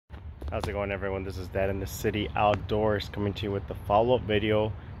How's it going, everyone? This is Dad in the City Outdoors coming to you with the follow-up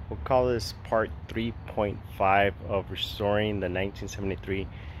video. We'll call this part 3.5 of restoring the 1973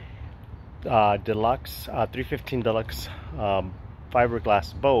 Deluxe 315 Deluxe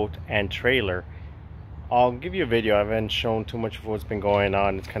fiberglass boat and trailer. I'll give you a video. I haven't shown too much of what's been going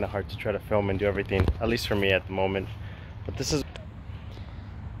on. It's kind of hard to try to film and do everything, at least for me at the moment. But this is,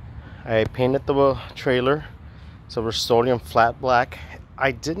 I painted the trailer. It's a Rust-Oleum flat black.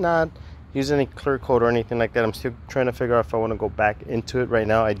 I did not use any clear coat or anything like that. I'm still trying to figure out if I want to go back into it right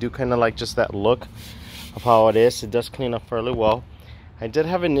now. I do kind of like just that look of how it is. It does clean up fairly well. I did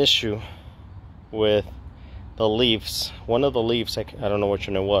have an issue with the leaves. One of the leaves, I don't know which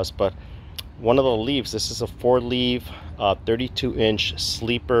one it was, but one of the leaves, this is a 4-leaf 32-inch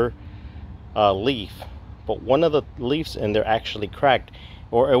sleeper leaf, but one of the leaves in there actually cracked,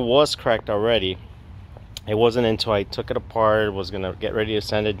 or it was cracked already. It wasn't until I took it apart, was gonna get ready to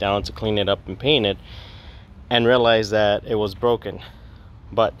sand it down to clean it up and paint it, and realized that it was broken.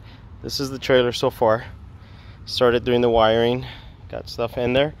 But this is the trailer so far. Started doing the wiring, got stuff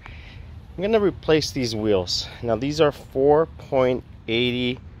in there. I'm gonna replace these wheels. Now these are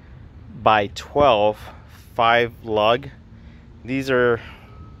 4.80 by 12 5 lug. These are,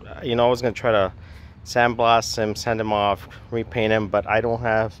 I was gonna try to sandblast them, sand them off, repaint them, but I don't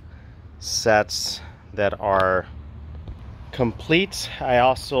have sets that are complete. I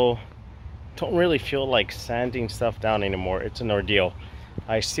also don't really feel like sanding stuff down anymore. It's an ordeal.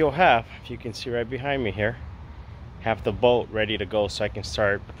 I still have, if you can see right behind me here, have the boat ready to go so I can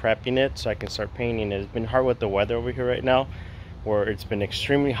start prepping it, so I can start painting it. It's been hard with the weather over here right now, where it's been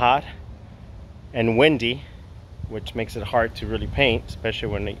extremely hot and windy, which makes it hard to really paint, especially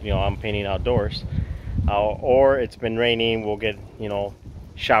when I'm painting outdoors, or it's been raining. We'll get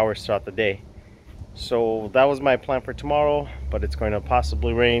showers throughout the day. So that was my plan for tomorrow, but it's going to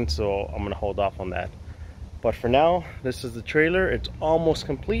possibly rain, so I'm going to hold off on that. But for now, this is the trailer. It's almost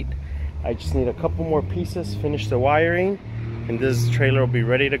complete. I just need a couple more pieces, finish the wiring, and this trailer will be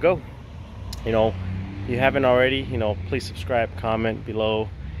ready to go. If you haven't already, please subscribe, comment below.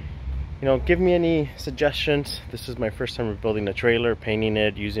 Give me any suggestions. This is my first time rebuilding a trailer, painting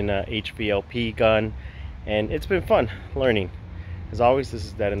it, using a HVLP gun, and it's been fun learning. As always, this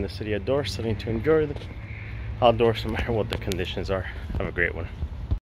is Dad in the City Outdoors, starting to enjoy the outdoors no matter what the conditions are. Have a great one.